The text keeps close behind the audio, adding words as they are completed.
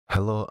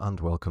Hello and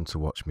welcome to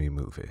Watch Me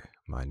Movie.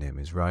 My name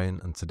is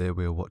Ryan and today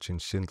we are watching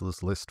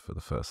Schindler's List for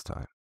the first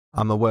time.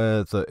 I'm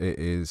aware that it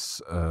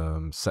is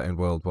set in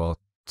World War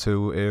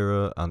II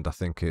era and I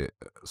think it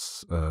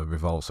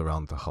revolves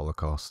around the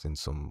Holocaust in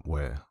some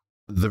way.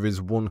 There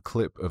is one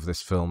clip of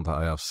this film that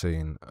I have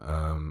seen,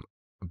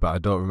 but I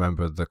don't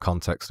remember the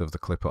context of the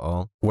clip at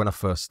all. When I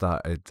first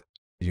started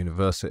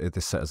university,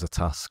 they set as a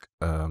task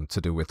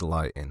to do with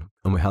lighting,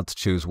 and we had to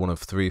choose one of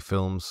 3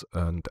 films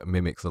and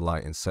mimic the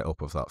lighting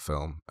setup of that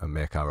film and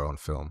make our own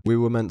film. We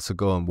were meant to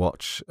go and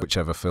watch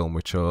whichever film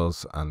we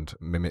chose and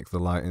mimic the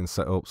lighting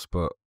setups,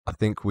 but I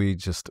think we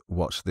just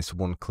watched this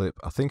one clip.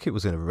 I think it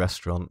was in a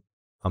restaurant.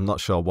 I'm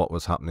not sure what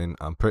was happening.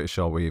 I'm pretty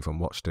sure we even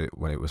watched it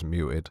when it was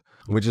muted.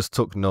 We just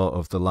took note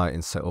of the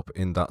lighting setup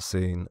in that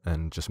scene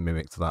and just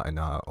mimicked that in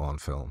our own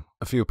film.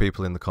 A few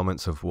people in the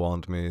comments have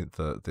warned me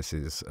that this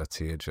is a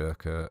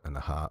tearjerker and a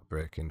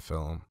heartbreaking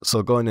film.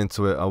 So going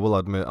into it, I will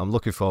admit I'm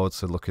looking forward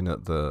to looking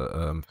at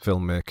the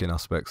filmmaking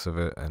aspects of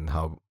it and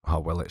how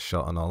well it's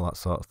shot and all that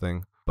sort of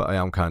thing. But I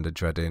am kind of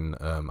dreading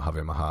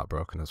having my heart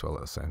broken as well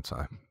at the same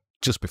time.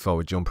 Just before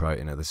we jump right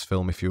into this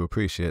film, if you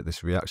appreciate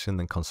this reaction,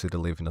 then consider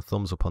leaving a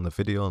thumbs up on the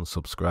video and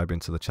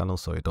subscribing to the channel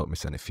so you don't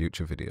miss any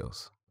future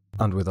videos.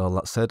 And with all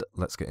that said,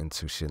 let's get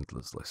into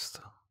Schindler's List.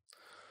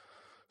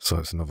 So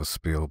it's another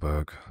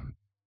Spielberg.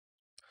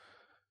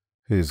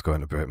 He's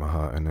going to break my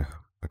heart in it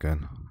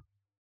again.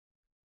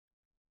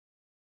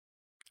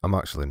 I'm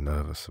actually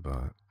nervous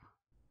about it.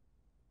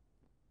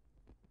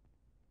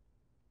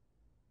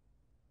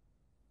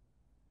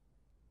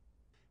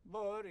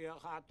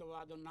 Baruch atu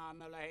Adonai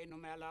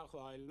Eloheinu melech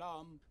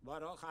haolam.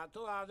 Baruch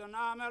atu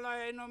Adonai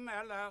Eloheinu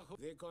melech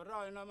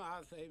v'koroinu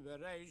ma'aseh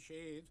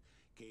bereshit.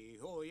 Ki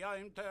hu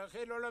yom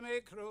techilu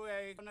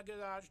lemikruei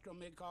v'negidashtu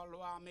mikol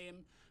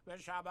ha'amim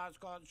v'shabbat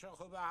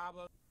kodshechu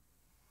v'havo.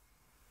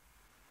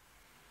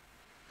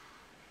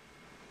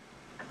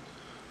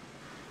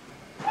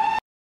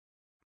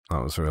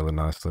 That was really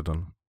nicely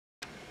done.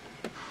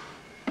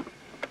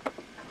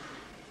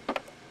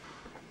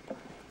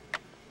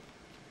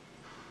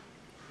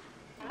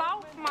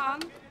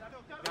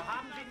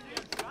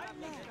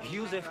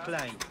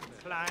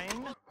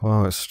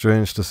 Wow, it's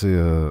strange to see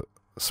a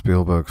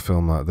Spielberg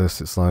film like this.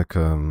 It's like,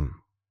 it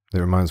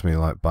reminds me of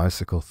like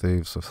Bicycle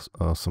Thieves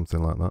or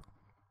something like that.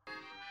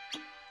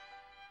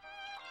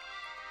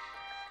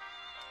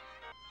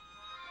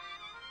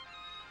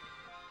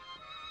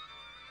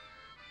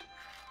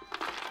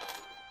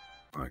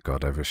 My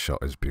God, every shot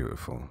is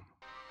beautiful.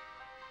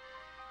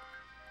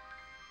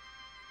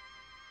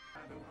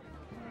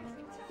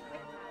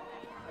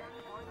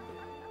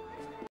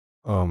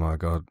 Oh my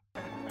God.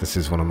 This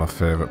is one of my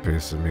favourite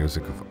pieces of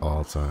music of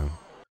all time.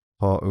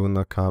 Por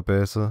una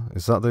cabeza.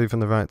 Is that even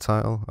the right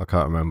title? I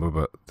can't remember,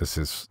 but this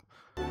is...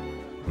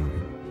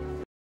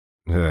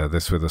 Yeah,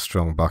 this with a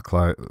strong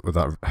backlight, with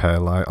that hair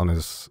light on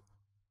his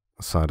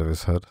side of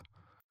his head.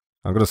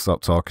 I'm going to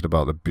stop talking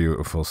about the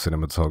beautiful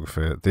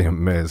cinematography, the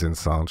amazing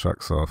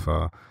soundtrack so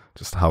far,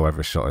 just how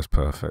every shot is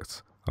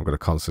perfect. I'm going to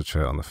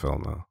concentrate on the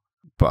film now.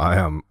 But I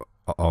am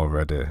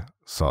already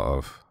sort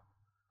of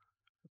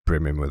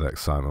brimming with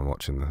excitement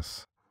watching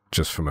this.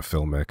 Just from a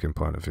filmmaking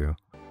point of view.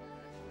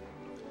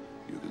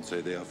 You can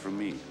say they are from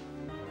me.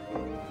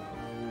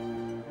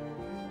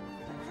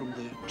 From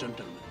the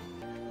gentleman.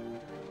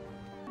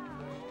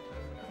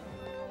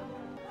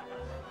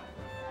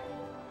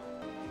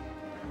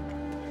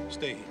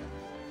 Stay here.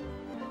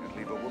 You'd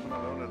leave a woman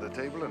alone at a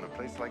table in a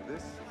place like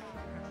this?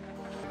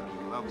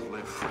 A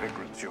lovely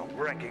fragrance. You're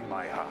breaking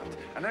my heart.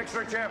 An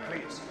extra chair,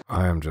 please.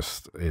 I am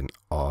just in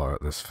awe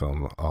at this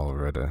film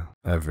already.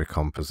 Every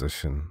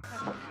composition.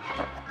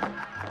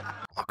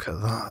 Look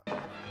at that.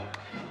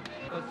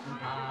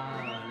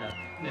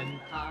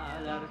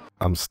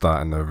 I'm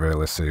starting to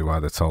really see why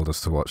they told us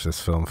to watch this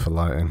film for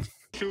lighting.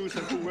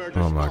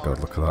 Oh my God,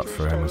 look at that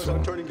frame as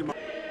well.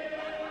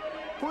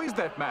 Who is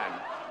that man?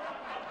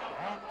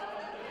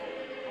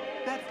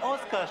 That's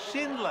Oscar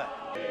Schindler.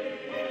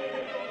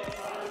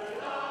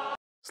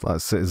 It's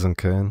like Citizen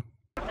Kane.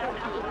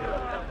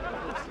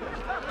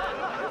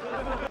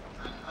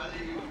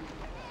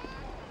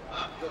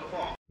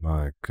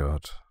 My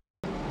God.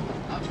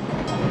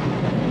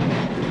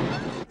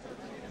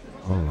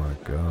 Oh my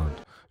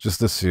God.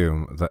 Just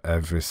assume that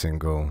every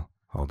single...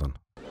 Hold on.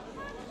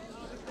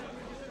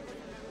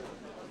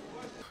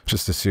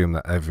 Just assume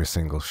that every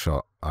single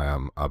shot I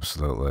am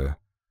absolutely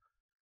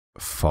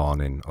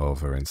fawning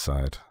over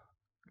inside.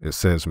 It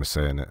saves me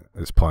saying it.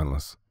 It's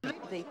pointless.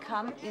 They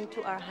come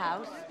into our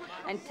house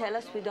and tell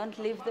us we don't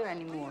live there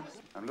anymore.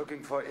 I'm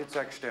looking for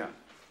Itzhak Stern.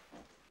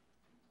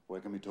 Where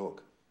can we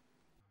talk?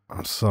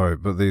 I'm sorry,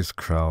 but these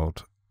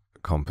crowd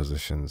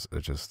compositions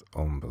are just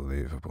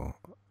unbelievable.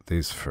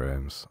 These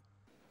frames.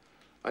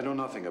 I know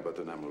nothing about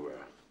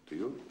enamelware. Do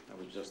you? I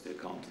was just the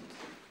accountant.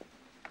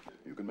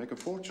 You can make a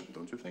fortune,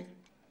 don't you think?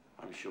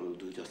 I'm sure you'll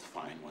do just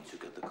fine once you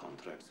get the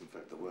contracts. In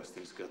fact, the worse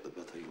things get, the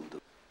better you'll do.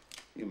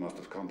 You must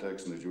have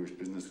contacts in the Jewish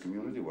business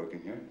community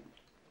working here.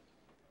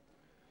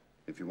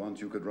 If you want,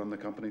 you could run the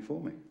company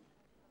for me.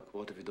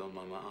 What if you don't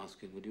mind my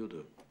asking what you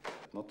do?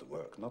 Not the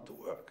work, not the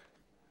work.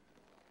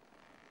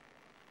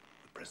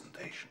 The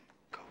presentation.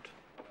 Code.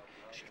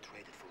 She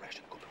traded for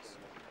ration coupons.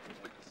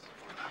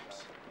 For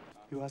lamps.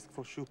 You asked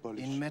for shoe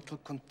polish. In metal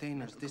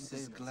containers. This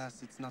is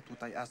glass. It's not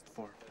what I asked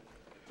for.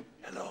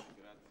 Hello.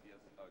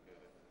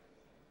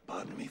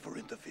 Pardon me for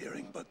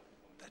interfering, but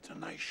that's a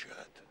nice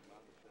shirt.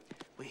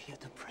 We're here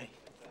to pray.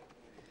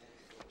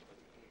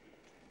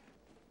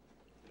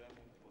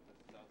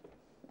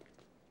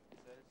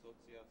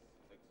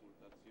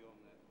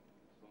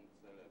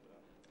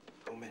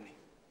 How many?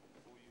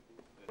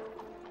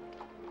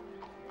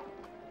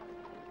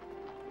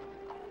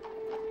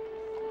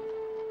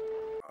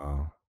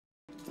 Oh.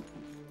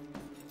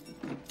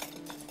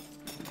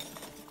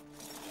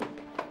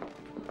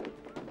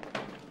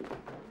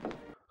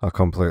 I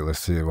completely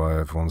see why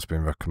everyone's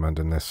been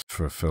recommending this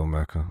for a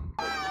filmmaker.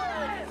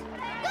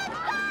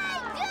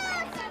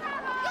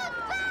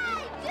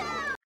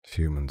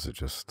 Humans are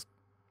just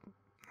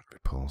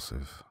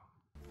repulsive.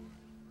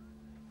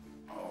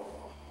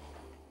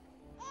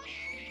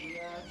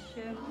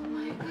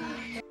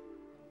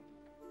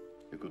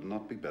 You could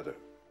not be better.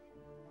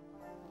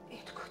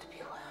 It could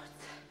be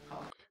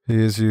worse. He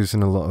is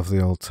using a lot of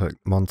the old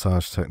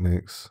montage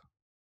techniques.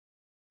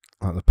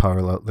 Like the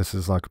parallel, this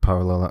is like a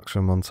parallel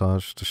action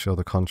montage to show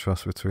the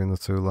contrast between the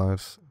two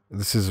lives.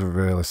 This is a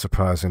really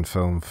surprising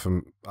film.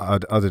 I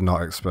did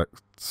not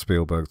expect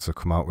Spielberg to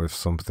come out with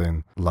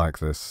something like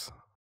this.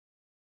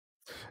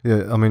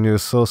 Yeah, I mean, you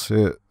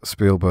associate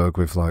Spielberg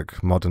with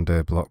like modern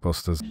day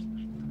blockbusters.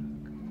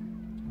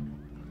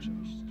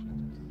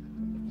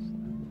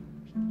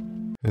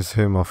 Is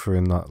him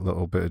offering that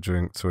little bit of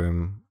drink to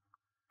him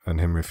and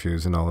him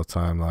refusing all the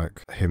time,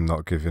 like him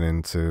not giving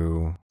in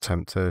to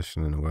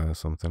temptation in a way or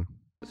something.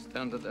 The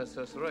standard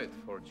SS rate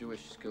for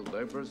Jewish skilled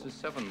laborers is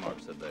 7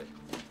 marks a day,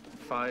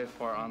 5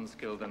 for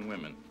unskilled and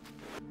women.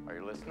 Are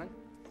you listening?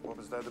 What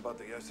was that about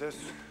the SS?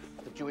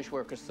 The Jewish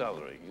worker's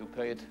salary. You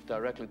pay it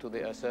directly to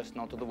the SS,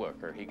 not to the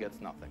worker. He gets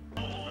nothing.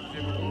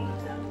 You'll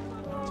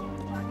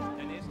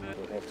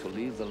have to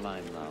leave the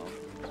line now,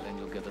 then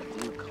you'll get a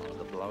blue card,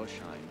 a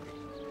Blauschein,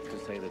 to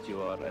say that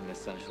you are an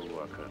essential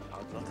worker.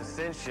 Not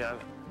essential.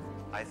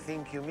 I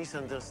think you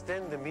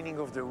misunderstand the meaning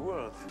of the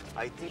word.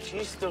 I teach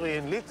history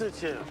and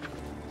literature.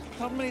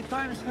 How many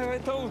times have I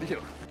told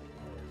you?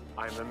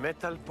 I'm a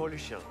metal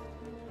polisher.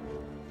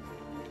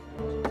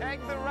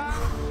 Take the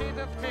round sheet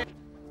of tin.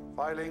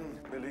 Filing,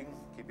 billing,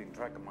 keeping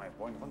track of my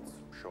appointments,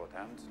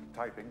 shorthand,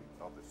 typing,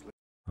 obviously.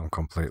 I'm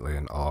completely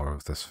in awe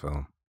of this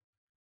film.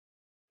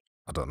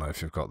 I don't know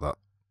if you've got that.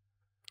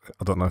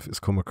 I don't know if it's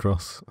come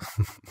across.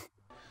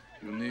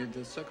 You need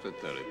a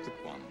secretary.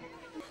 Pick one.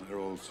 They're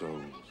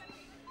also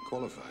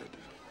qualified.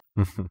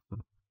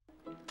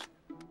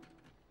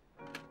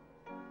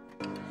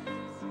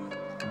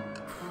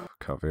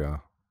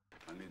 Caviar.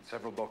 I need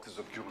several boxes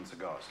of Cuban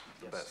cigars,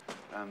 the best.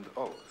 And,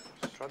 oh,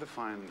 try to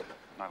find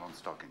nylon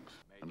stockings.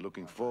 And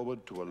looking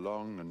forward to a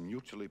long and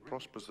mutually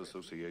prosperous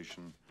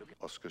association,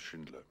 Oscar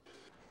Schindler.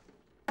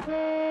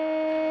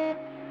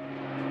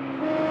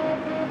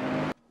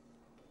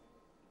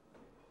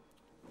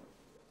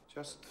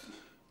 Just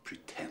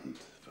pretend,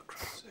 for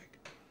Christ's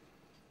sake.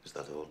 Is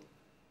that all?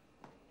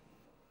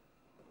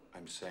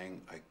 I'm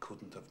saying I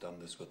couldn't have done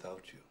this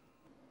without you.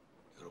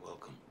 You're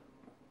welcome.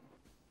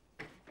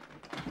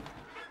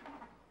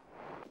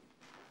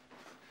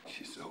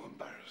 She's so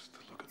embarrassed.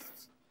 Look at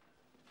this.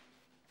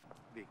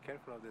 Be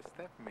careful of the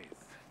step,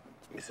 miss.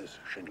 Mrs.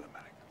 Schindler,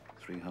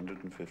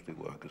 350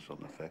 workers on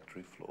the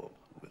factory floor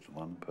with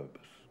one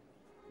purpose.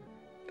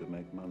 To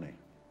make money.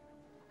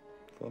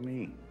 For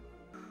me.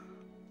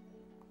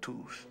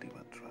 2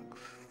 steamer trunks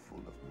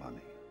full of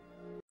money.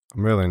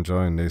 I'm really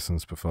enjoying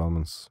Neeson's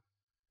performance.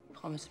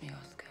 Promise me,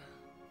 Oscar,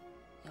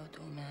 no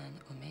doorman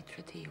or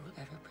maitre d' will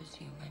ever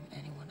presume I'm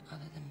anyone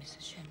other than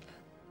Mrs. Schindler.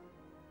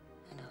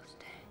 And I'll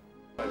stay.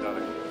 Hi,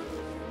 darling.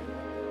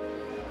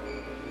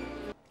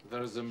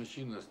 There is a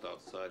machinist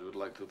outside. Would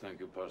like to thank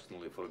you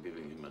personally for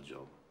giving him a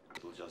job.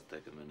 It will just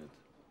take a minute.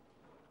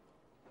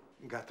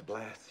 God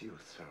bless you,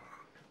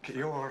 sir.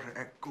 You're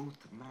a good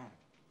man.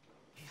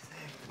 He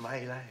saved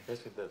my life.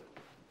 Yes, it did.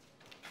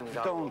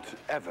 Don't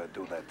ever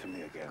do that to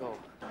me again. Go.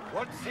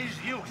 What's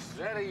his use?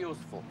 Very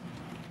useful.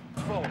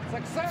 For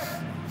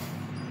success!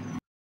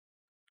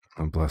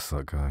 And bless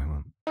that guy,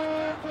 man.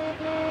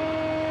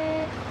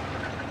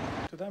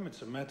 To them,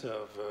 it's a matter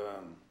of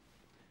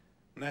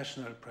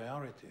national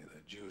priority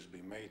that Jews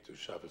be made to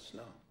shovel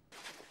snow.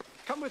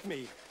 Come with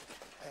me.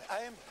 I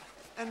am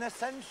an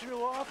essential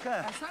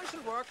worker.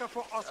 Essential worker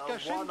for Oscar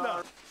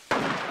Schindler.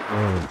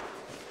 Oh,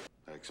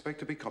 I expect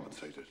to be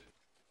compensated.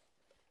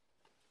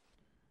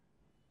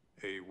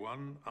 A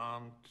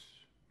one-armed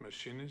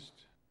machinist?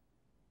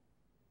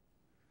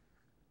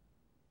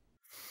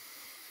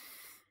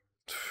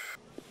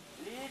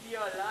 Leave your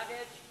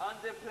luggage on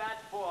the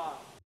platform.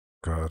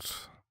 God.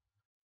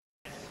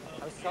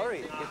 I'm sorry,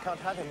 you can't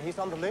have him. He's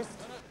on the list.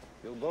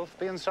 You'll both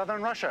be in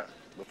southern Russia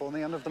before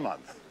the end of the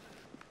month.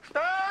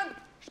 Stern!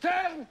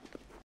 Stern!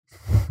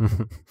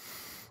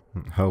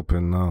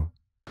 Helping now.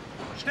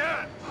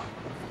 Stern!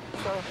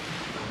 So,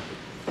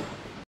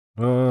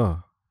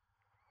 Oh.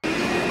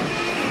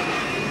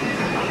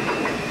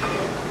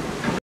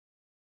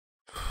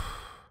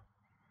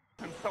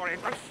 I'm sorry,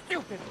 I'm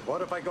stupid.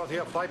 What if I got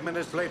here 5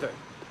 minutes later?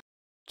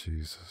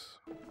 Jesus.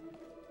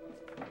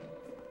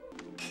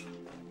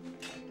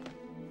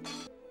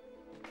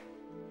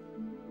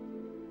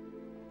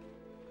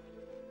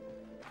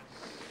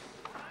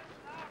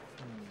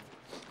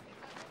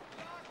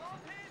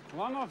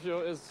 One of you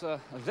is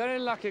a very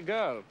lucky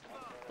girl.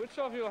 Which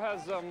of you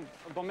has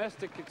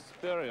domestic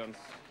experience?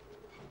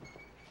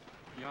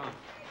 Yeah.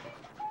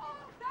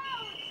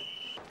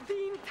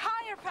 The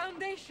entire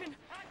foundation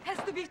has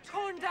to be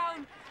torn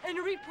down and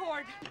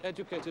repoured.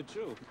 Educated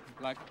Jew,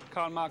 like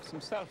Karl Marx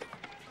himself.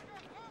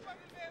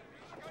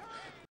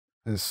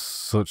 It's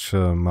such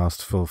a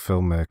masterful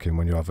filmmaking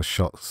when you have a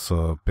shot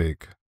so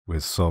big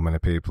with so many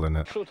people in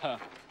it. Shoot her.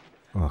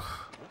 Ugh.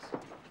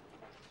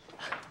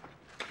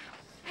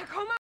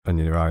 And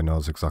your eye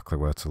knows exactly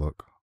where to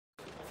look.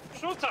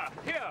 Shoot her!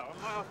 Here,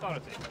 on my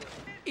authority.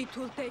 It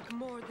will take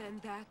more than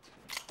that.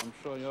 I'm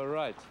sure you're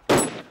right.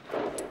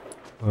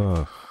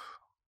 Ugh.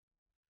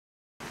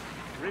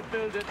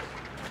 Rebuild it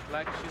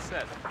like she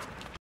said.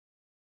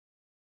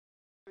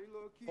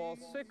 For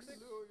 6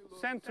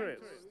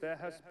 centuries, there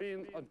has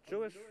been a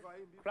Jewish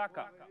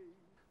cracker.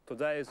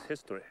 Today is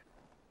history.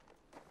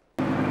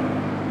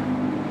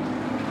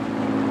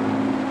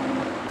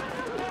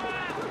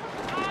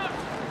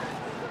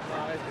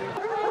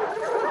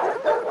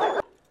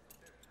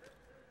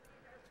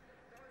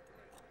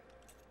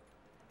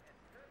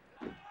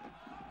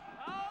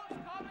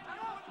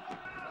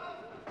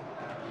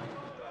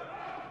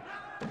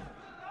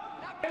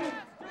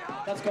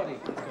 That's Scotty.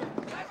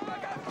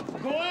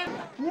 Go in!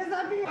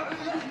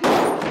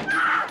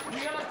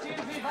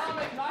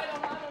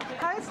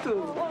 Heißt du?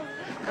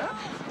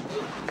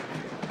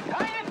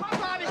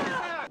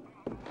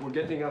 We're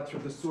getting out through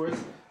the sewers.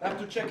 I have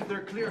to check if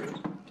they're clear.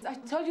 I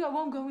told you I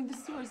won't go in the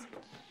sewers.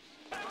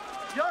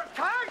 You're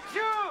tagged,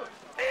 you!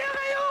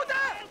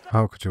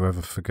 How could you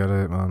ever forget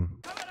it, man?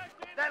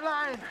 That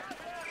line!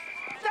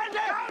 Stand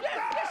there!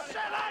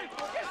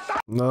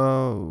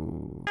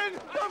 No.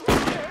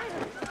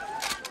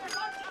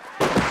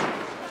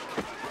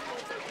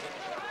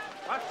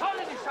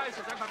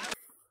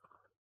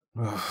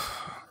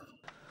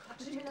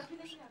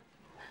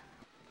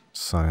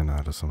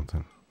 Cyanide or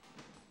something.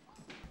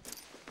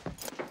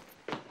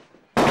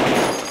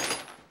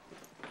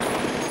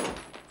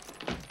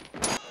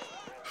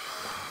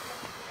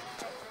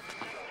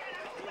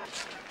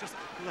 Just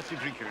let you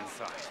drink here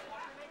inside.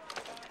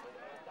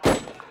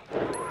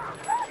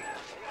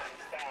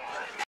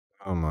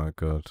 Oh my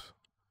god.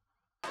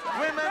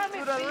 Women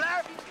to the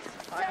left,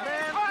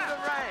 men to the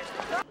right.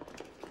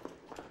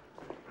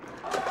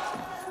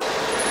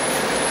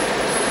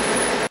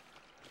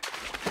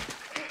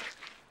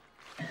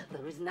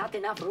 There is not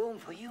enough room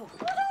for you.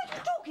 What are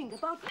you talking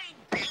about?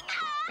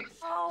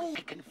 Oh,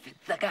 I can fit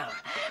the girl,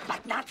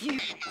 but not you.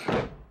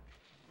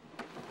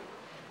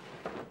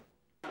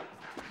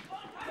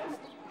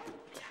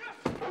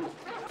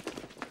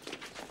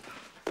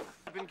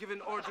 I've been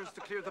given orders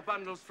to clear the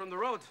bundles from the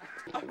road.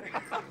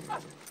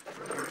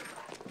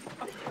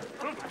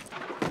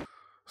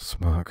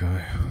 Smart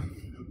guy.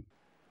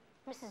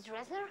 Mrs.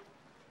 Dresner?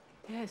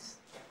 Yes.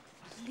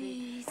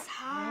 Please,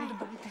 hi.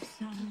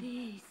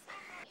 Please.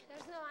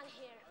 There's no one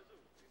here.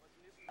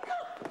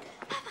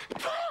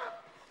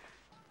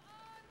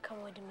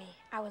 Come with me.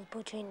 I will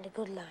put you in the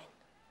good line.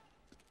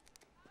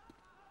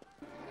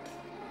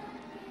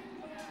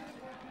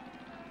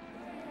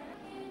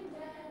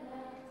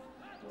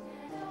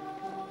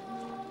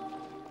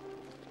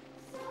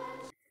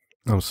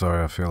 I'm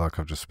sorry, I feel like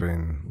I've just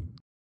been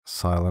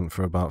silent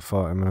for about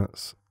 40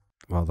 minutes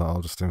while that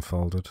all just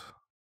unfolded.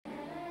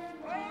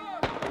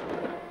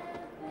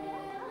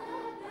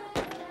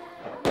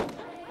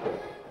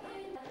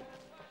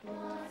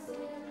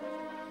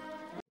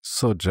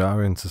 So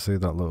jarring to see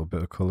that little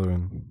bit of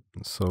colouring.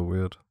 It's so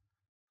weird.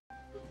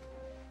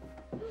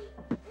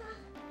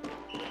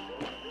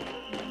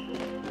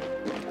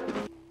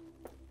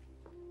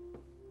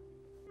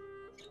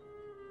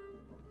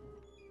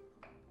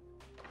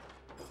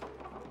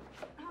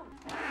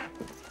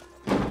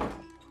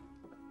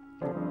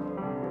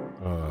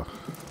 Ugh.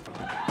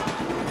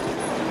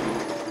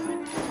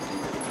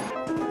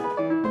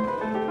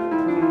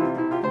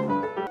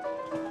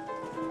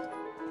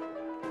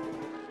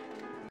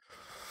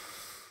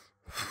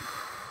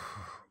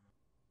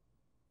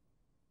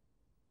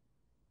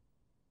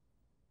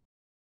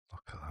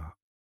 Look at that.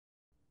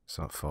 It's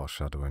not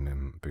foreshadowing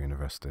him being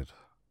arrested.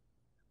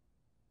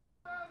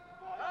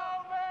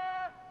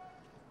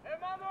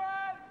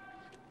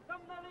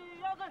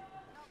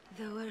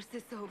 The worst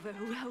is over.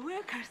 We are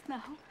workers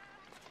now.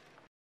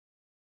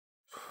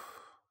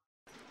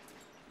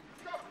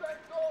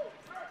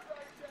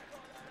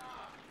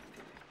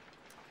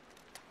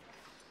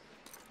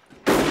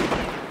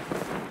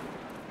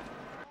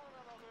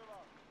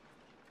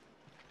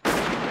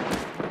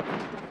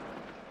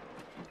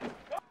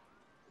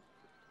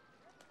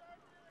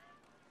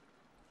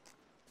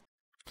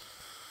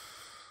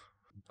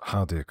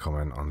 How do you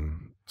comment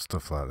on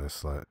stuff like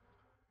this, like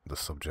the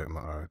subject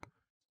matter?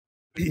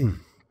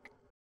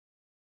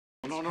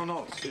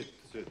 No. Sit.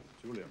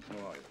 Julian,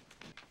 how are you?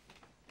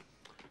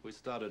 We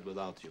started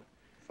without you.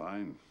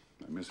 Fine.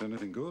 I miss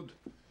anything good?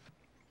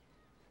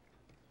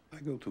 I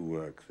go to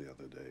work the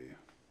other day.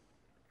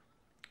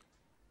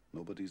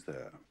 Nobody's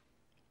there.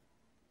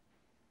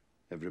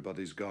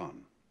 Everybody's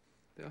gone.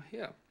 They're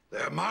here.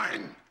 They're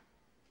mine!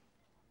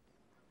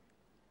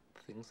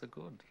 Things are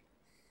good.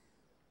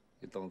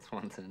 You don't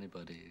want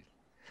anybody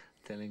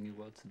telling you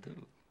what to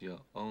do. Your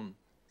own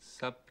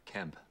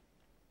sub-camp.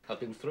 I've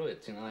been through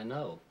it, I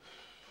know.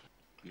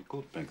 You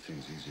could make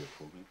things easier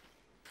for me.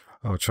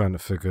 I was trying to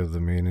figure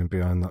the meaning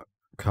behind that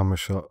camera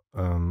shot,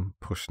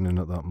 pushing in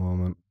at that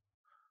moment,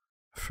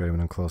 framing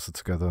them closer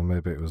together.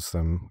 Maybe it was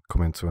them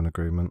coming to an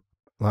agreement.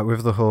 Like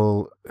with the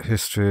whole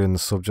history and the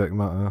subject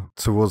matter,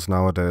 to us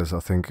nowadays,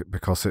 I think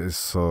because it is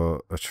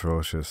so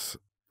atrocious,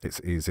 it's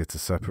easy to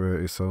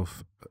separate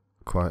yourself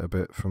quite a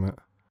bit from it.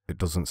 It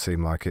doesn't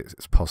seem like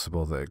it's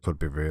possible that it could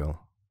be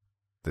real,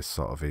 this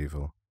sort of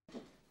evil.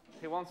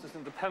 He wants his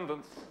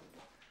independence.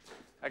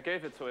 I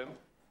gave it to him.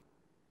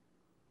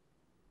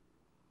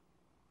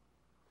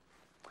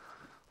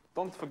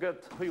 Don't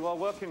forget who you are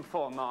working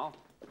for now.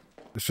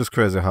 It's just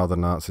crazy how the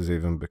Nazis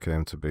even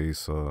became to be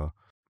so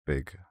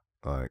big.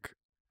 Like,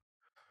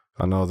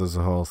 I know there's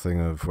a whole thing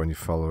of when you're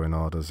following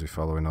orders,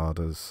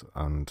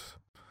 and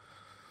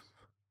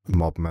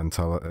mob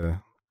mentality.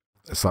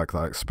 It's like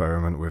that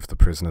experiment with the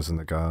prisoners and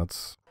the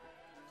guards.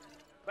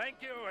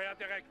 Thank you, Herr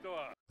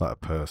Director. That a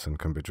person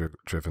can be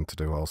driven to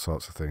do all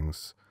sorts of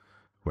things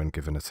when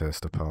given a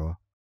taste of power.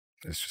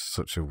 It's just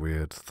such a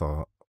weird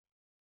thought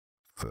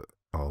that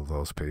all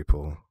those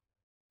people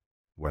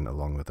went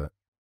along with it.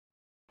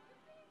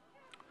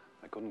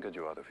 I couldn't get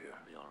you out of here.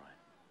 Be all right.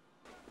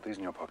 Put these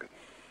in your pocket.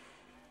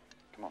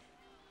 Come on.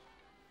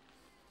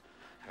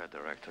 Herr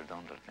Director,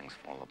 don't let things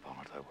fall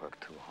apart. I work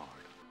too hard.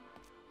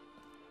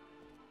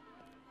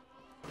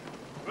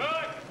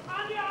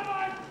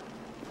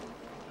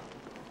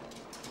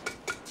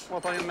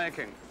 What are you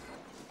making?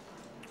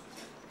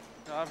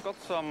 I've got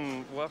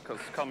some workers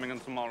coming in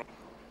tomorrow.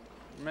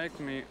 Make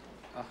me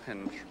a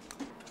hinge.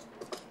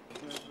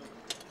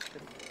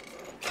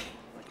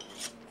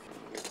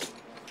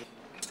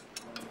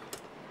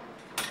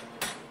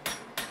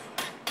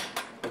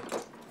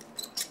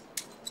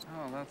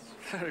 Oh, that's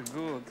very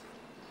good.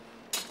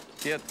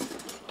 Yet,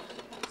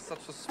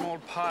 such a small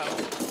pile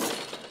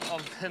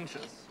of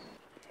hinges.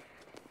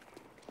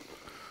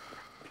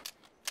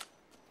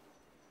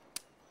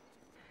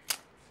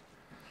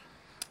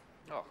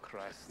 Oh,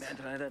 Christ.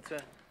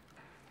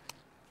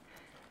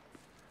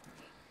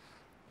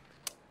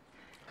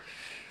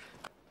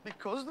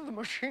 Because the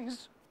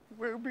machines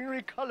were being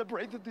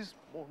recalibrated this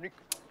morning.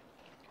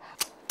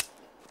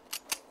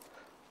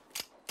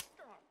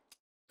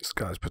 This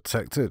guy's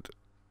protected.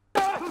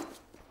 That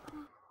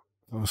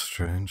was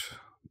strange.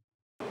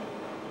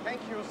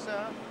 Thank you,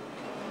 sir.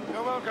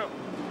 You're welcome.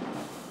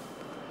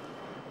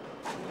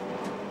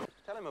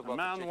 Tell him A about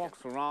man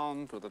walks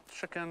around with a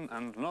chicken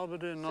and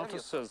nobody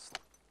notices.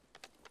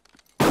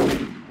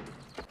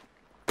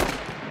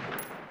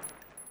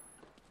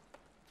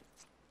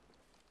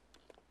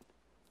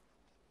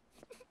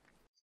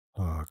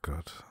 Oh,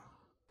 God.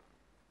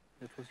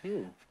 It was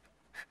you.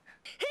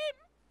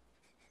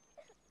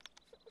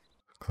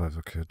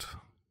 Clever kid.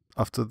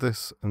 After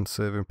this and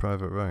Saving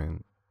Private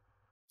Ryan,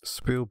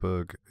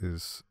 Spielberg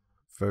is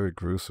very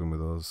gruesome with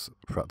those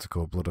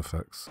practical blood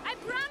effects. I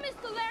promise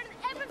to learn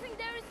everything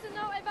there is to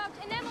know about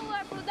enamel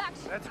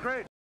production. That's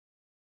great.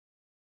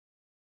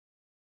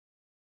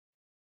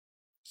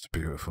 It's a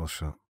beautiful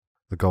shot.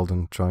 The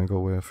golden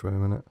triangle way of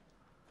framing it,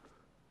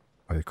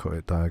 where you cut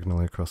it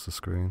diagonally across the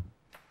screen.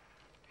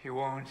 He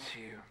wants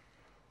you.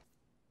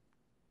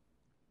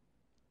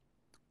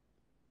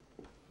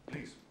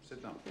 Please,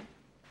 sit down.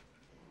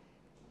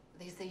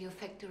 They say your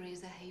factory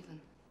is a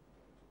haven.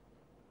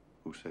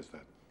 Who says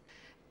that?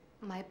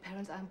 My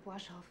parents are in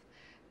Warsaw.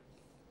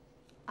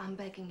 I'm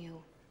begging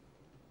you.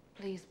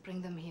 Please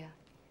bring them here.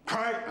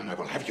 Cry, and I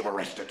will have you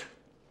arrested.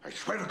 I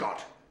swear to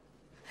God.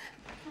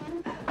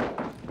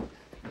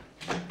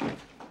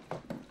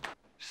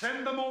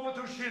 Send them over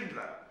to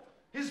Schindler.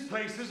 His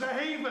place is a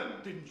haven,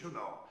 didn't you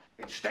know?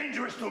 It's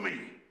dangerous to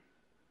me.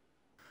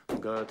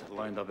 Gerd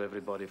lined up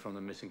everybody from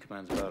the missing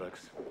command's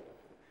barracks.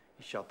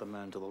 He shot the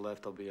man to the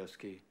left of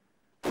Bievsky.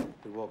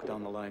 He walked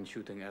down the line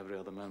shooting every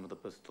other man with a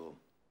pistol.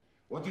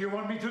 What do you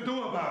want me to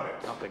do about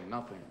it?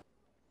 Nothing.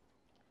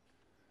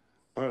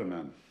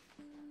 Pearlman,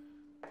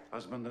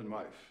 husband and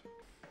wife.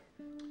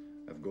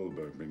 Have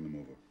Goldberg bring them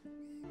over.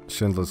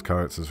 Schindler's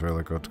character's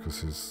really good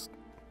because he's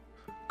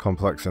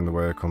complex in the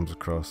way he comes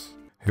across.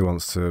 He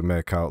wants to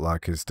make out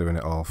like he's doing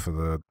it all for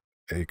the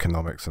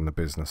economics and the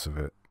business of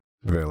it.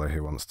 Really, he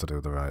wants to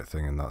do the right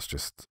thing, and that's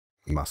just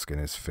masking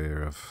his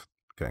fear of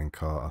getting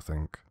caught, I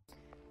think.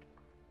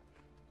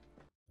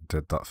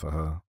 Did that for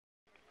her.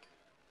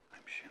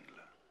 I'm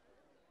Schindler.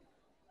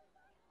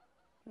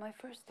 My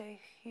first day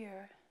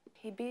here,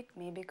 he beat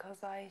me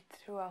because I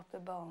threw out the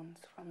bones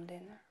from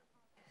dinner.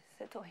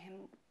 said to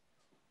him,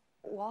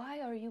 "Why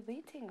are you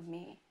beating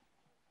me?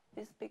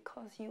 It's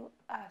because you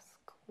ask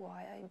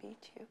why I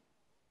beat you.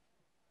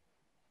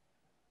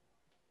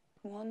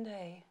 One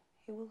day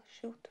he will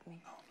shoot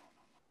me.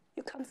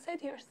 You can say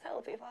to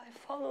yourself, if I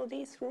follow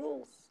these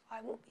rules,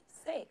 I will be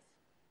safe."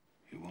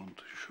 He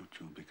won't shoot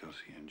you because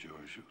he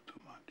enjoys you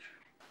too much.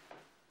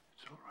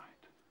 It's all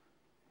right.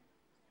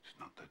 It's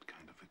not that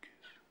kind of a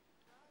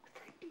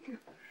kiss.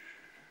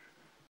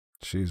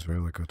 She's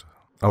really good.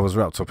 I was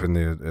wrapped up in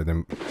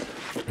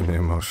the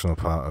emotional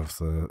part of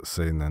the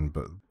scene then,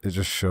 but it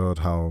just showed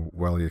how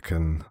well you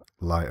can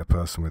light a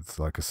person with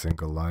like a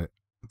single light.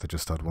 They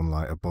just had one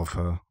light above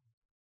her.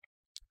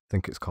 I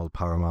think it's called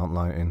paramount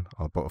lighting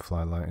or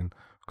butterfly lighting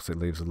because it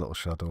leaves a little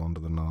shadow under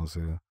the nose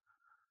here,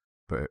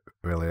 but it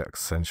really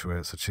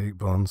accentuates the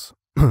cheekbones.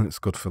 It's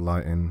good for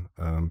lighting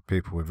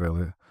people with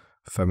really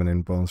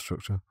feminine bone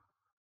structure.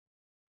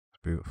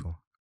 It's beautiful.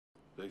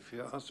 They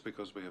fear us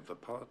because we have the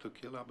power to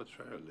kill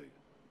arbitrarily.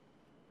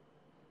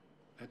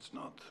 It's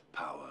not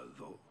power,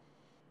 though.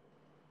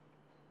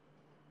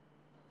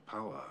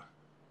 Power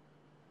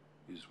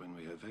is when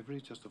we have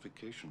every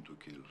justification to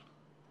kill.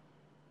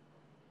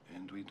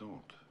 And we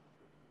don't.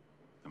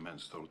 A man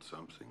stole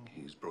something,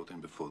 he's brought him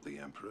before the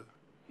Emperor.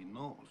 He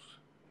knows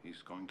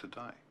he's going to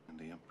die, and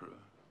the Emperor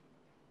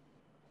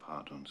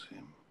pardons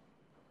him.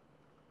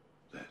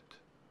 That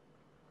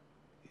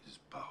is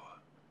power.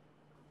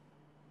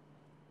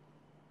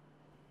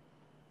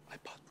 I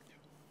pardon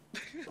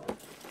you.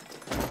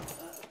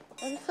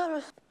 I'm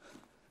sorry.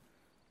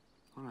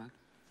 All right.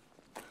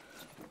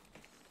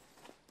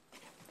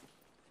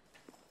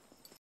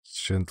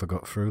 Schindler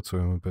got through to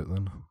him a bit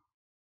then.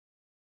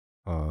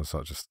 Oh, is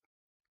that just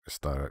it's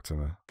directing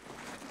me?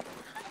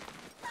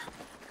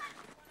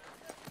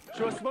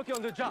 She was smoking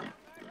on the job.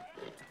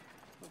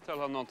 I'll tell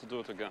her not to do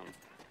it again.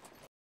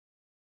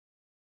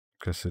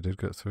 Guess he did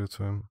get through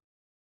to him.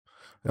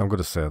 Yeah, I'm going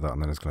to say that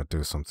and then he's going to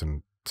do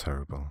something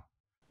terrible.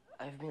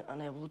 I've been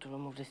unable to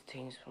remove the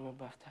stains from your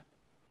bathtub.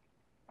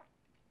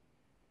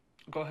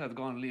 Go ahead,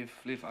 go on, leave.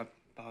 I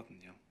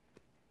pardon you.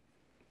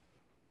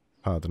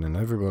 Pardoning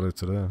everybody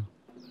today.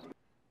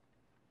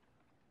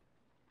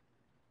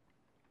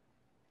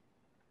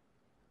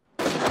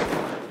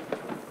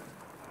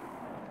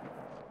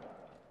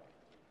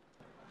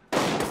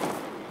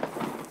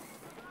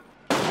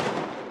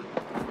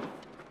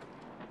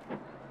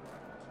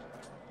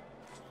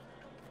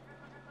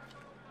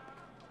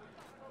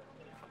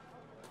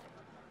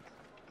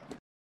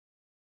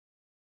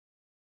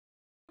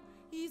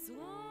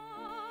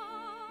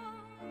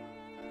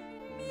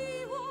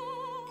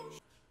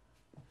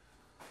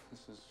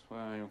 This is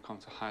where you come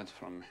to hide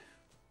from me.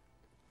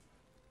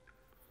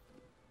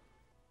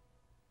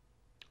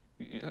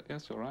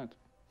 Yes, you're right.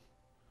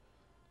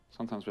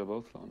 Sometimes we're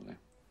both lonely.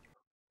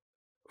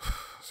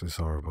 This is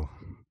horrible.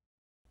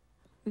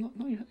 No,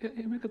 you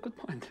make a good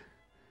point.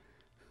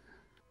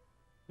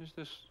 Is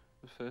this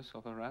the face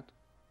of a rat?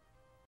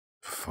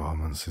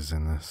 Performances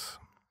in this.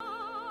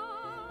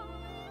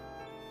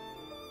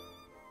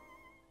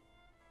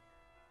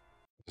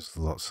 There's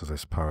lots of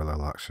this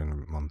parallel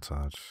action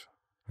montage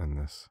in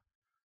this,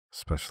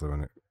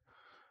 especially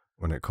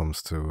when it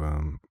comes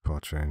to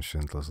portraying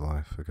Schindler's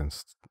life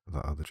against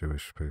that other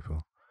Jewish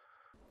people.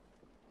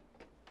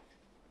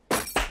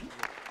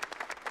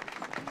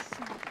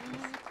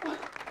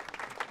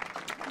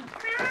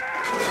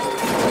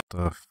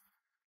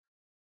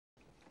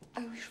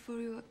 I wish for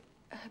you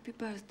a happy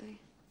birthday.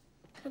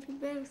 Happy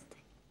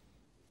birthday.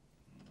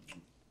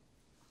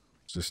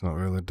 Is this not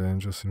really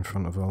dangerous in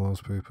front of all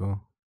those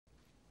people?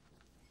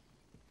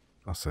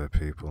 I say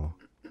people.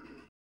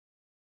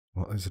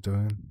 What is he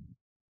doing?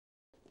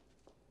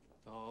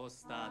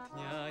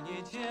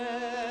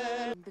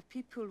 The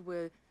people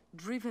were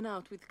driven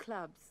out with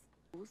clubs,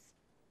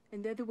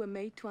 and then they were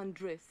made to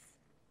undress.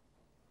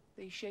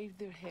 They shaved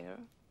their hair.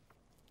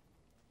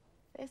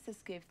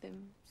 SS gave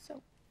them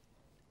soap,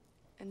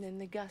 and then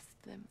they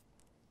gassed them.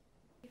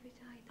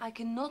 I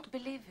cannot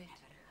believe it.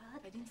 I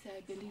didn't say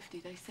I believed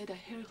it, I said I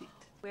heard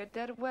it. We're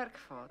their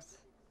workforce.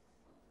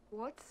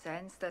 What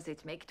sense does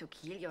it make to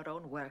kill your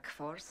own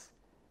workforce?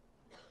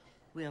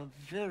 We are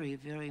very,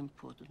 very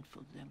important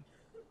for them.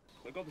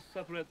 We've got to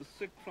separate the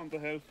sick from the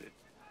healthy.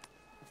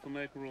 Have to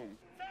make room.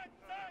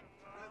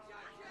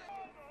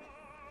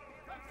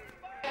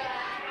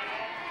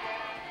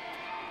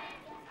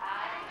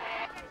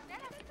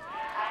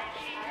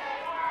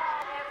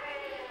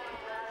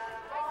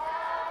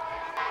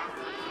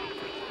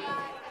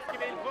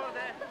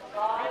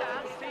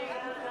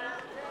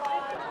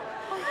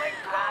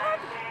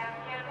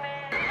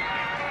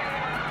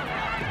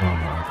 Oh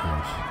my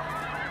gosh.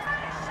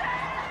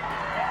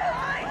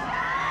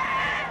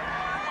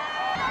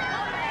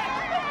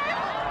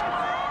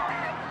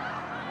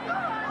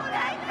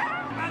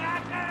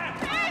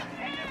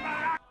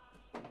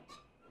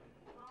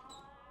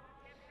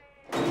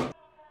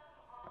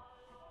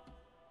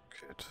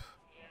 Good.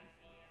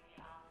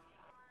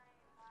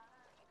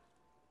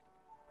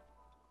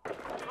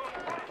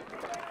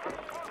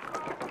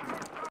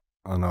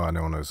 I know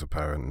anyone who's a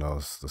parent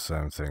knows the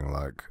same thing,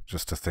 like,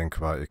 just to think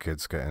about your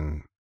kids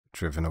getting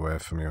driven away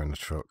from you in a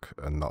truck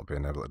and not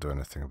being able to do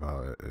anything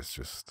about it is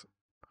just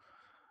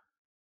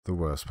the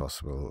worst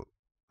possible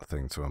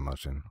thing to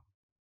imagine.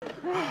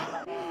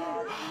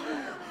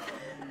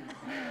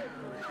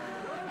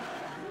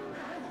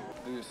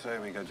 Do you say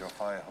we get your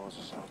fire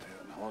hoses out here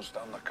and hose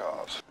down the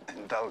cars?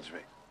 Indulge me.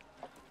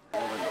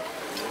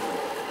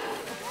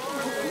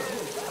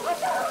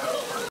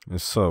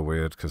 It's so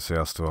weird because he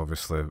has to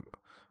obviously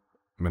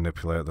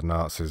manipulate the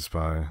Nazis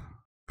by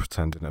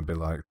pretending to be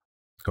like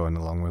going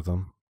along with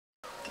them.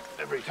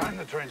 Every time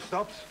the train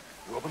stops,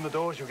 you open the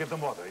doors, you give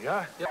them water,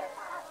 yeah?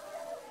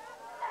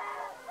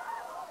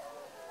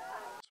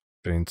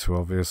 Being too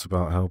obvious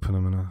about helping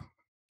him, innit?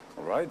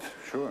 All right,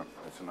 sure.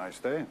 It's a nice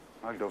day.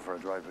 I'll go for a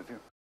drive with you.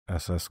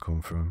 SS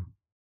come for him.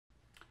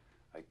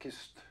 I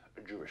kissed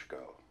a Jewish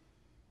girl.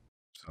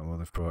 Is that what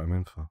they've brought him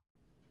in for?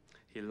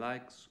 He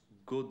likes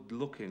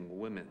good-looking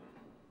women.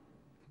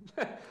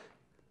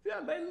 Yeah,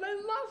 they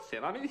love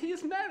him. I mean,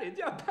 he's married,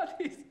 yeah, but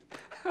he's...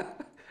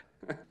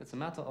 It's a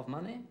matter of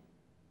money?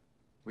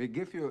 We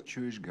give you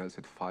Jewish girls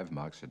at 5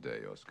 marks a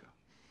day, Oscar.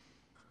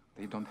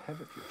 They don't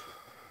have a future.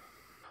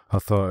 I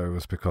thought it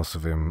was because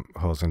of him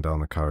hosing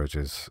down the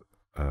carriages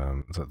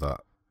that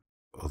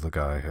other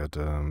guy had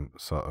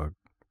sort of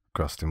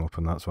grassed him up,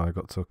 and that's why he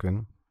got took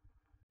in.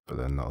 But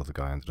then that other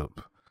guy ended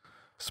up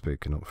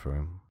speaking up for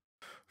him.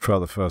 Throughout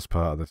the first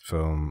part of the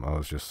film, I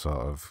was just sort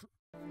of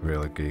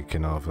really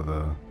geeking over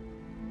the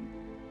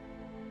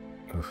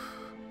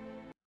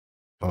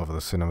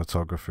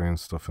cinematography and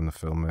stuff in the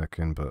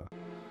filmmaking, but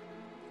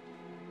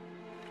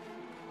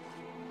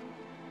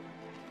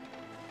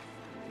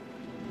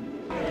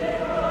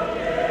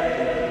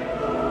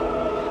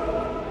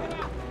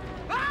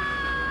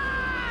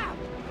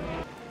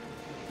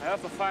I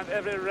have to find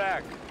every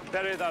rag,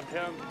 bury it up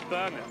here and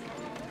burn it.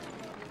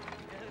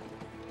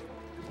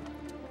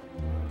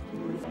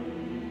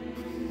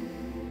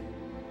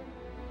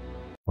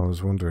 I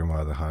was wondering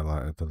why they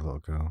highlighted the little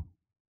girl.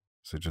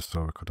 Is it just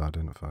so we could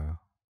identify her?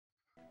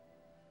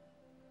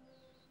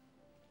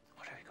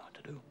 What are you going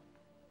to do?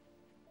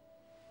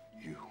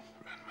 You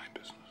ran my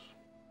business.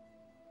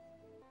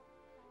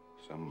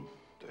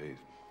 Someday,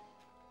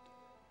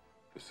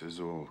 this is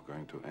all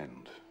going to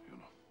end, you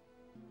know.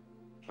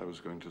 I was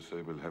going to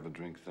say we'll have a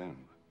drink then.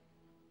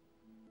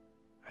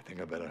 I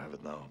think I better have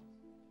it now.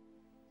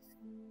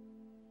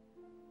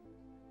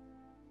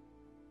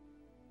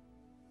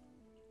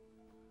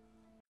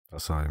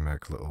 That's how you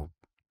make little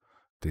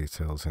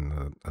details in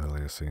the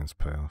earlier scenes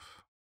pay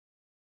off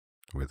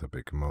with a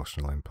big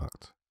emotional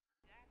impact.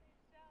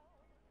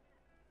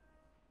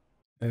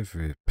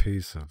 Every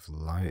piece of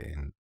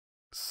lighting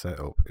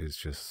setup is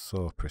just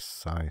so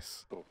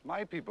precise.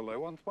 My people, I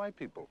want my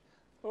people.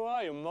 Who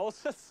are you,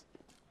 Moses?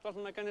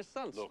 Doesn't make any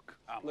sense. Look,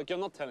 you're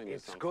not telling me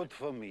it's something. good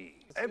for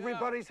me.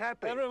 Everybody's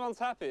happy. Everyone's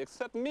happy,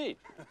 except me.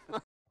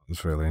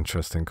 It's really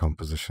interesting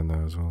composition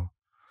there as well.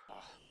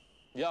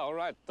 Yeah, all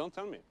right, don't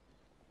tell me.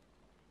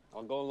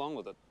 I'll go along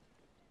with it.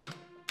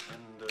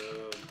 And,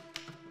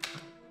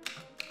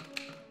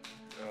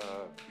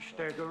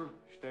 Stegel.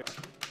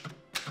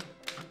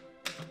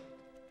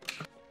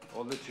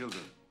 All the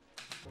children.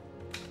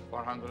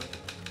 400,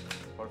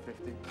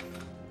 450.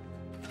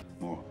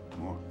 More.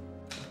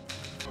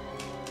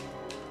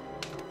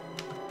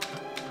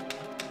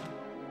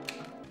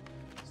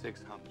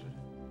 600.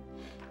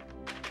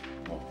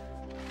 More.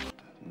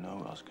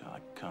 No, Oscar, I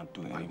can't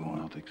do I any will more.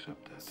 not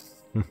accept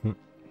that.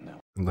 No.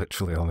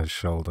 Literally on his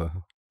shoulder,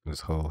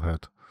 his whole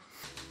head.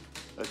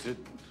 That's it.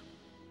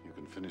 You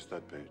can finish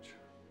that page.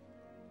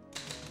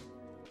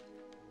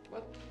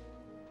 What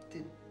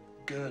did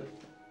Gert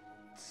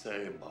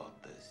say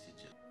about this?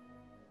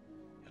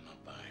 You're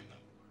not buying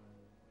them.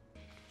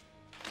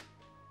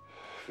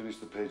 Finish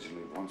the page and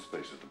leave one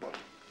space at the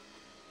bottom.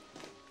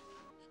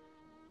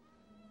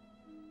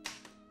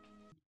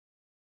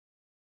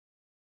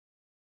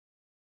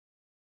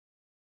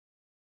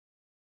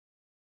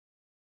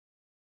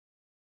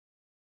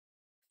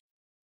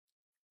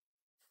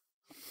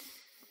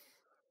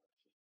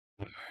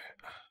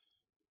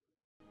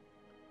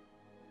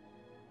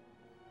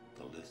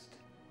 The list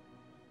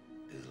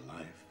is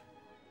life.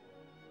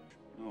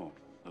 No,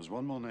 there's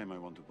one more name I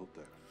want to put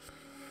there.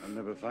 I'll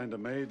never find a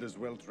maid as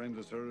well trained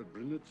as her at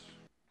Brilnitz.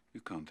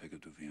 You can't take her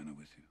to Vienna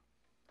with you.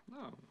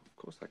 No, of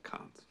course I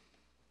can't.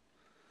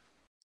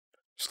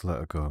 Just let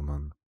her go,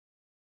 man.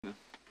 Yeah,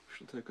 we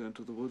should take her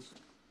into the woods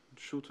and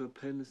shoot her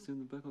painlessly in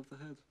the back of the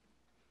head.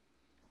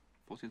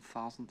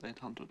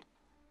 14,800.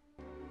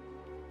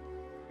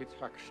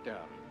 Yitzhak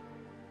Stern.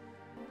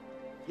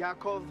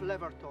 Yakov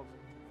Levertov.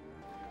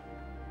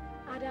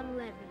 Adam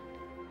Levy.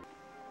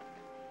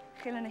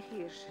 Helena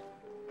Hirsch.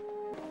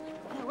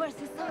 Where's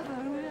his father?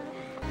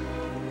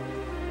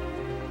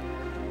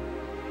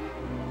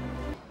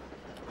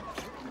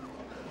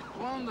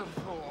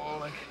 Wonderful,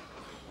 Oleg.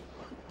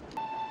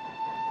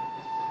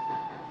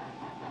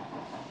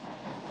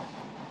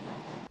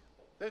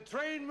 The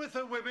train with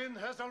the women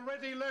has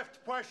already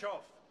left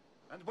Płaszów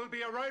and will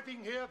be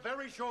arriving here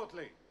very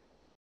shortly.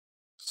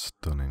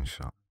 Stunning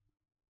shot.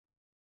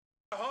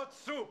 Hot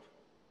soup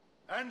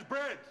and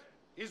bread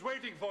is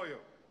waiting for you.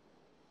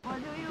 What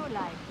do you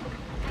like?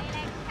 I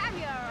like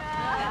caviar.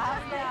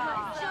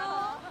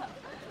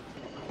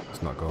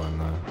 It's not going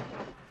there.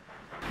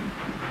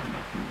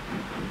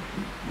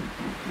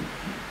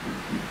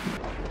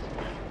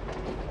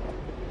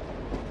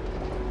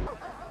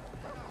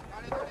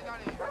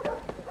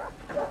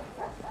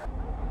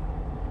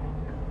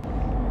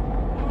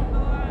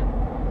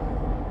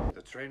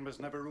 The train was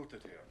never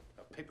routed here.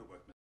 A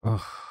paperwork.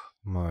 Oh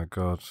my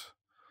god.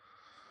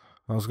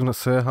 I was gonna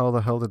say, how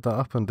the hell did that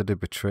happen? Did he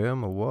betray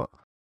him or what?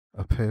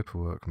 A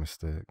paperwork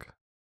mistake.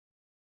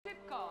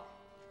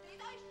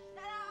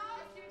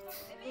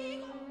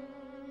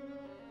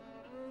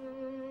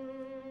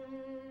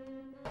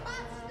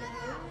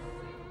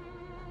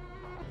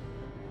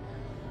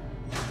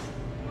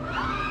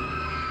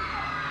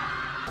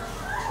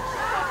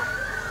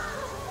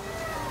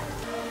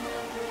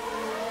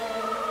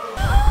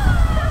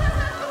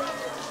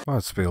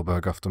 Why'd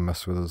Spielberg have to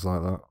mess with us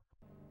like that?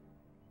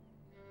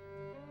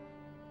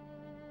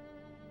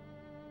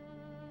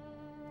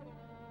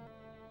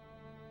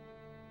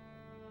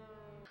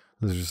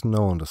 There's just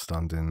no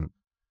understanding.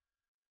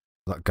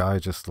 That guy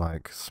just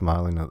like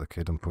smiling at the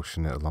kid and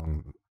pushing it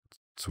along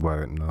to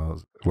where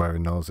he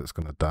knows it's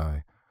gonna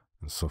die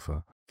and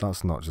suffer.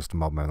 That's not just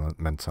mob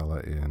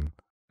mentality, and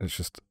it's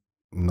just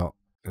not.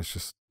 It's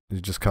just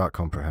you just can't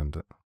comprehend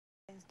it.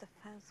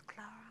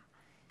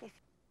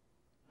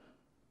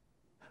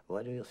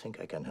 Why do you think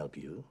I can help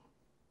you?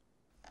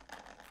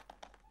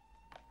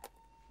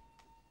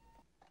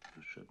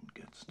 You shouldn't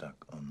get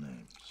stuck on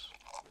names.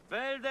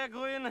 Bell der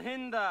grünen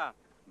Hinder,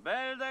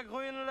 Bell der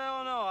grünen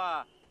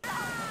Leonora.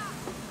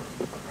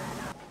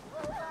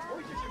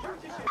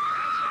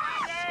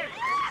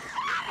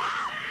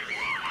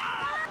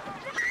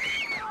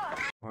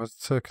 Why is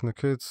he taking the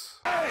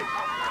kids? Hey!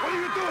 What are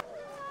you doing?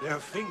 Their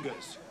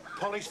fingers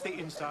polish the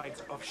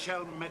insides of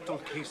shell metal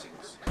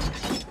casings.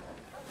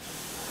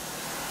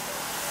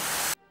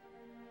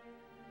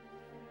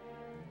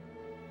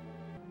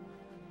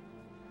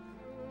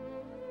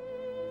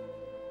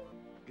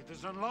 It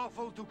is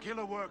unlawful to kill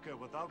a worker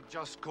without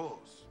just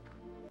cause.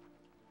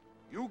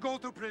 You go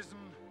to prison,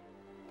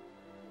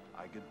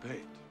 I get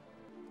paid.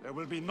 There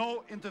will be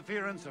no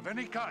interference of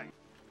any kind.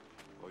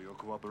 For your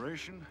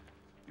cooperation,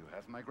 you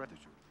have my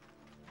gratitude.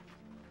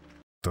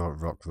 Don't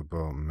rock the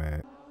boat,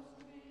 mate.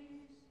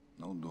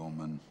 No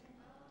doorman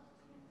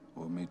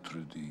or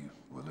maitre d'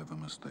 will ever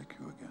mistake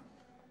you again.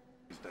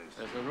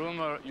 There's a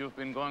rumor you've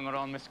been going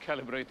around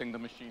miscalibrating the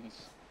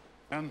machines.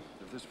 And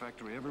if this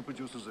factory ever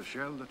produces a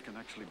shell that can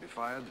actually be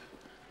fired,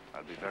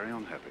 I'll be very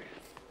unhappy.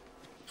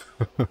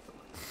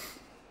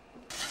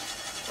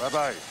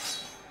 Rabbi.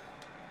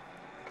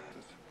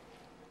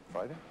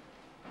 Friday?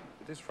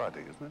 It is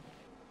Friday, isn't it?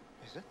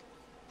 Is it?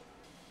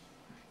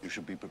 You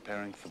should be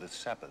preparing for the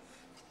Sabbath.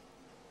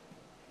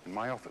 In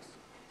my office.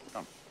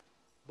 Come.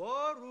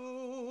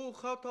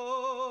 Baruch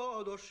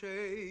atah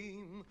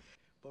Adoshem,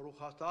 Baruch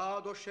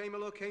atah Adoshem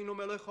Elokeinu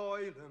melech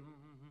haolam.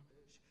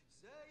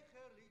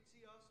 Zecher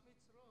litzias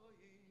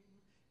Mitzrayim,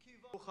 ki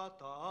Baruch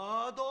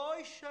atah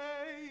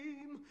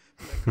Adoshem,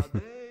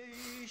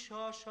 mekadesh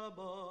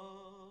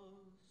haShabbat.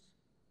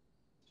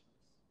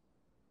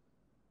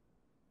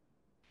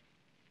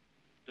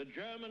 The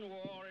German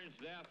war is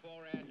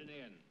therefore at an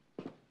end.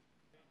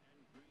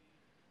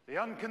 The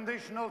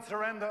unconditional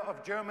surrender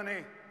of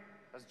Germany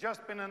has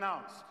just been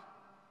announced.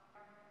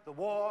 The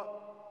war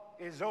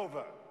is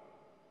over.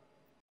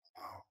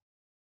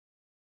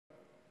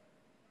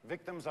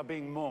 Victims are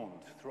being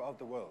mourned throughout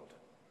the world.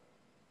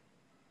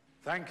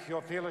 Thank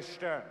your fearless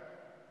Stern.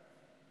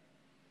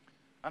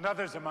 And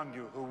others among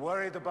you who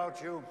worried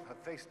about you have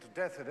faced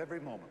death at every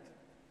moment.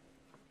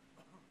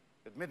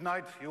 At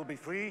midnight, you'll be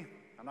free,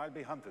 and I'll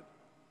be hunted.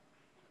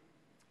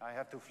 I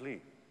have to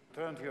flee.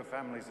 Turn to your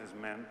families as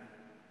men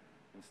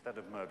instead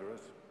of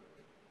murderers.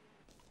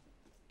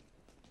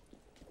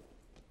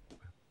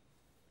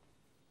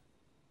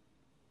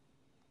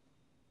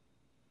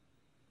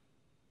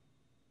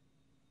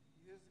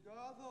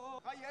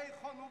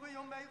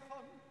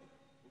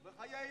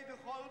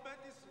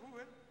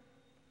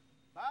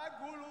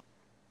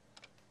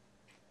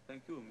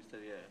 Thank you, Mr.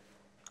 Yeh.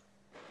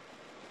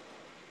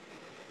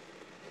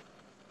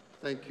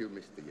 Thank you,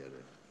 Mr.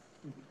 Yere.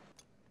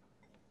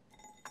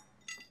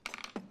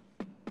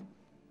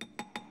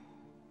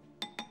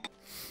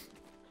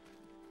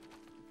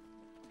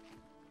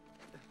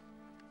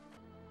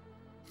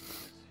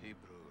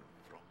 Hebrew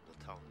from the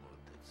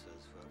Talmud. It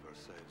says, whoever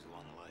saves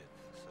one life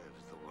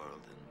saves the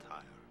world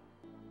entire.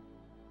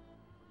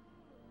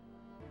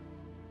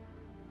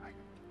 I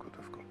could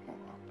have got more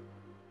out.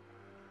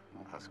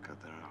 Oscar,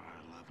 there are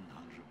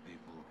 1,100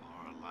 people who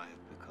are alive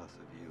because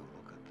of you.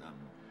 Look at them.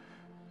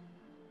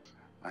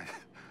 I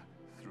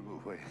threw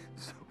away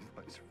so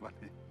much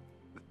money.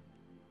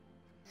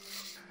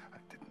 I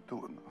didn't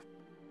do enough.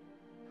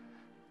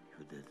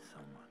 You did so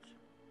much.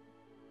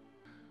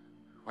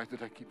 Why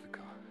did I keep the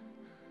car?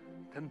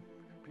 10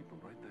 people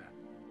right there.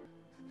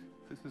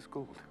 This is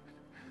gold.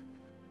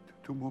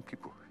 2 more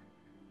people.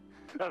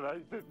 And I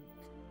didn't.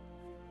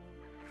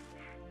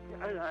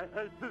 And I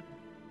didn't.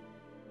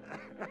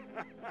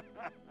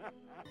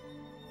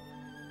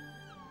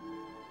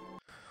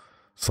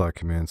 It's like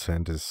he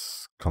maintained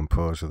his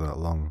composure that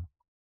long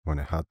when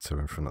he had to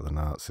in front of the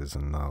Nazis,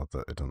 and now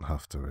that he doesn't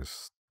have to,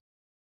 it's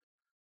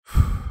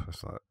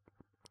like,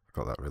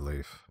 got that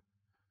relief.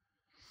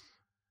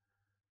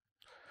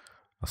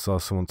 I saw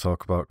someone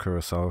talk about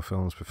Kurosawa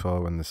films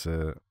before when they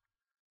say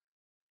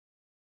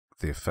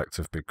the effect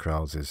of big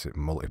crowds is it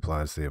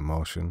multiplies the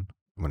emotion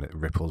when it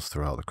ripples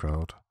throughout the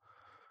crowd.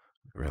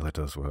 It really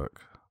does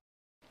work.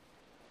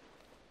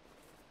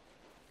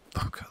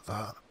 Look at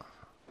that.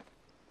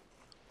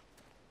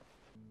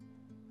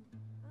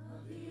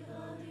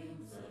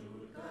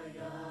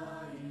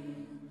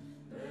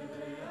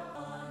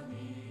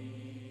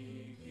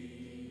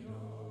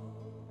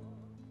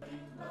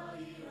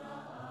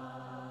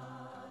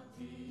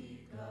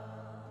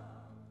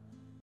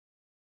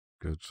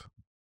 Good.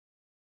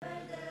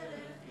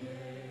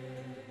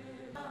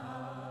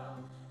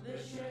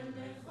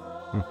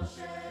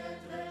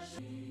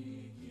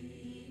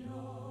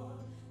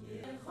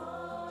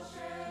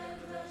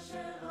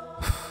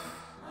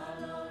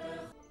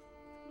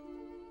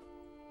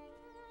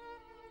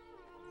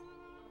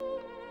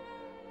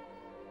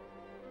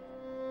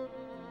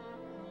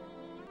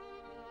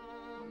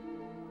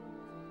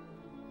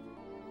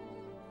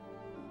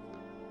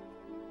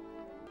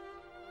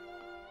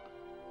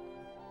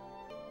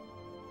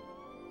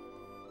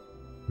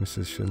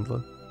 Mrs.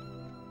 Schindler?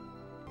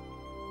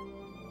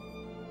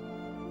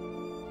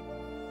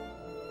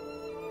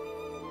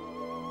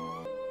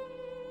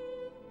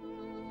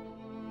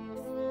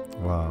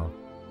 Wow.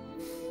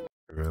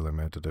 It really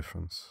made a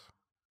difference.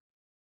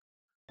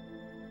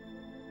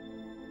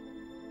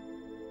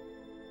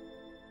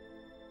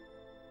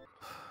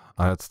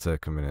 I had to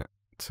take a minute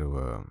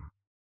to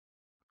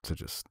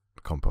just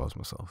compose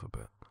myself a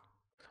bit.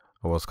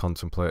 I was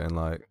contemplating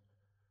like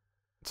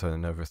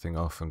turning everything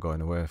off and going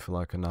away for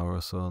like an hour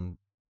or so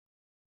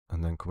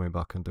and then coming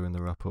back and doing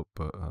the wrap up,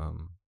 but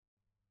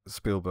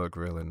Spielberg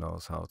really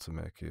knows how to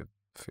make you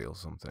feel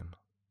something.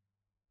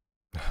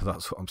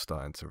 That's what I'm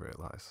starting to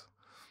realise.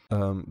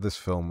 This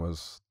film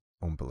was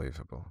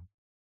unbelievable.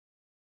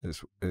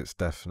 It's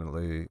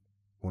definitely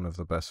one of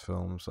the best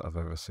films that I've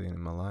ever seen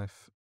in my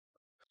life.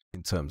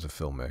 In terms of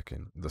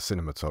filmmaking, the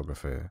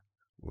cinematography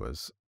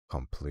was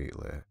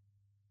completely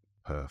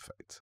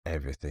perfect.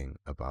 Everything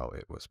about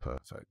it was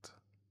perfect.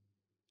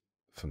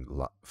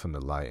 From the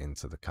lighting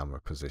to the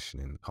camera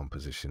positioning, the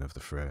composition of the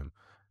frame,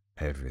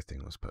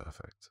 everything was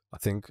perfect. I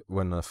think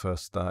when I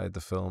first started the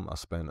film, I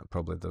spent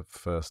probably the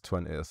first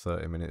 20 or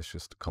 30 minutes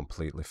just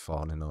completely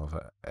fawning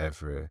over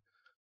every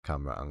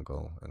camera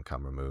angle and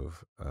camera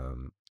move.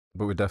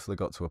 But we definitely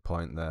got to a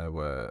point there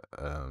where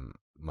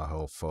my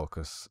whole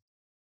focus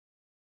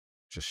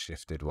just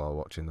shifted while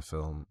watching the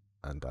film,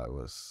 and I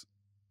was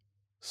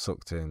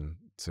sucked in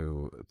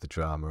to the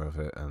drama of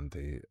it and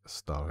the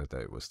story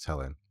that it was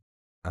telling.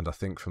 And I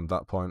think from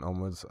that point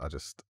onwards, I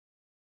just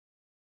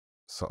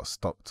sort of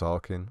stopped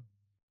talking.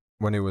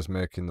 When he was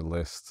making the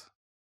list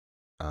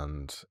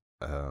and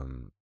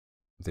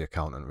the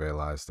accountant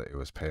realised that he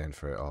was paying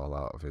for it all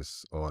out of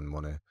his own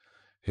money,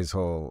 his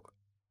whole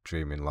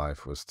dream in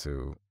life was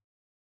to,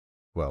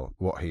 well,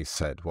 what he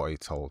said, what he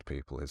told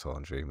people, his whole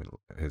dream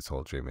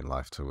in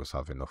life to was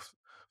have enough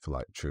for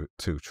like 2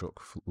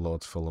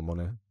 truckloads full of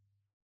money.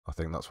 I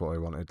think that's what he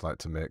wanted, like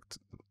to make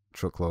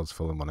truckloads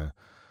full of money,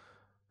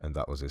 and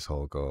that was his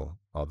whole goal,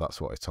 or that's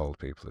what he told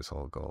people his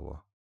whole goal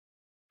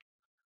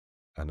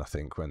were. And I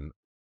think when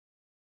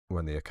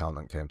the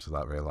accountant came to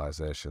that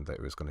realization that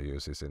he was going to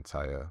use his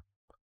entire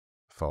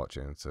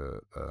fortune to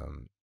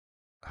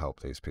help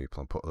these people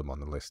and put them on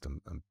the list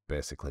and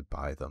basically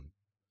buy them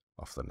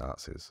off the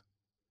Nazis,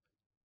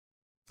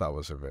 that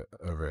was a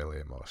really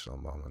emotional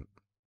moment.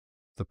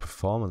 The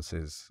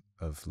performances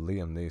of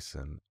Liam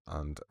Neeson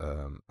and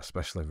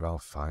especially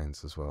Ralph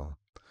Fiennes as well.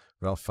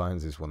 Ralph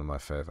Fiennes is one of my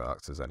favourite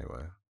actors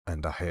anyway,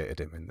 and I hated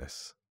him in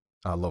this.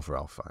 I love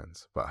Ralph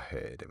Fiennes, but I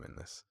hated him in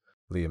this.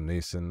 Liam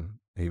Neeson,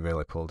 he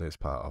really pulled his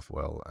part off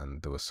well,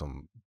 and there was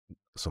some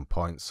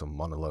points, some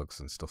monologues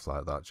and stuff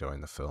like that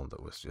during the film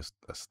that was just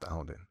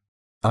astounding.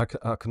 I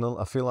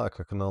feel like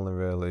I can only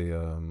really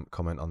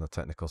comment on the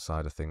technical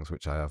side of things,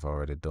 which I have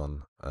already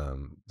done.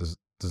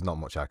 There's not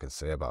much I can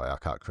say about it. I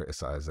can't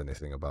criticize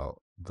anything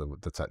about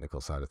the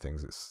technical side of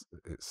things.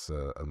 It's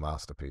a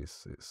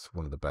masterpiece. It's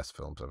one of the best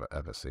films I've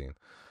ever seen.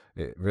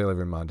 It really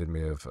reminded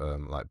me of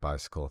like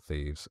Bicycle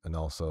Thieves, and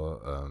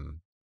also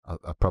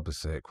I probably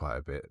say it quite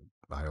a bit.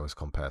 I always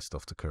compare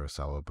stuff to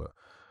Kurosawa, but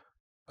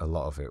a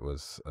lot of it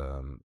was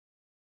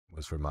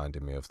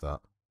reminding me of that.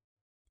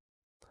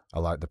 I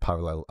like the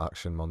parallel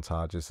action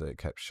montages that it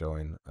kept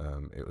showing.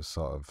 It was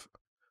sort of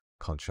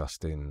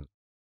contrasting.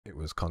 It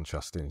was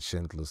contrasting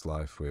Schindler's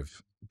life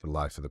with the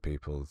life of the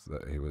people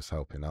that he was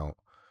helping out,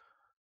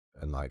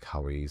 and like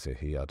how easy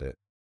he had it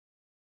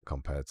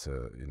compared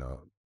to, you know,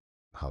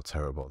 how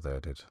terrible they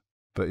did.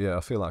 But yeah, I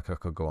feel like I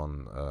could go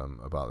on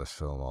about this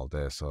film all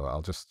day, so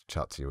I'll just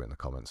chat to you in the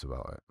comments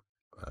about it.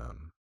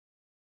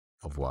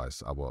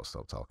 Otherwise, I won't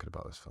stop talking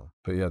about this film.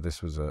 But yeah,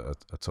 this was a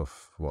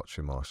tough watch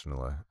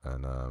emotionally,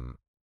 and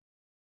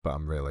but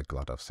I'm really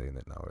glad I've seen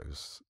it now. It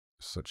was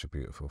such a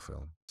beautiful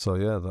film. So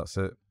yeah, that's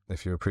it.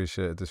 If you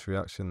appreciated this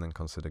reaction, then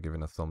consider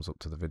giving a thumbs up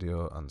to the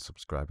video and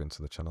subscribing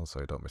to the channel so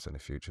you don't miss any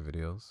future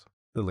videos.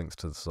 The links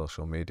to the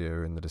social media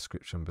are in the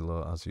description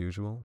below as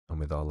usual. And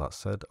with all that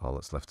said, all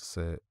that's left to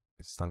say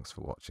is thanks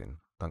for watching,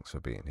 thanks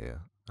for being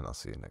here, and I'll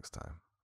see you next time.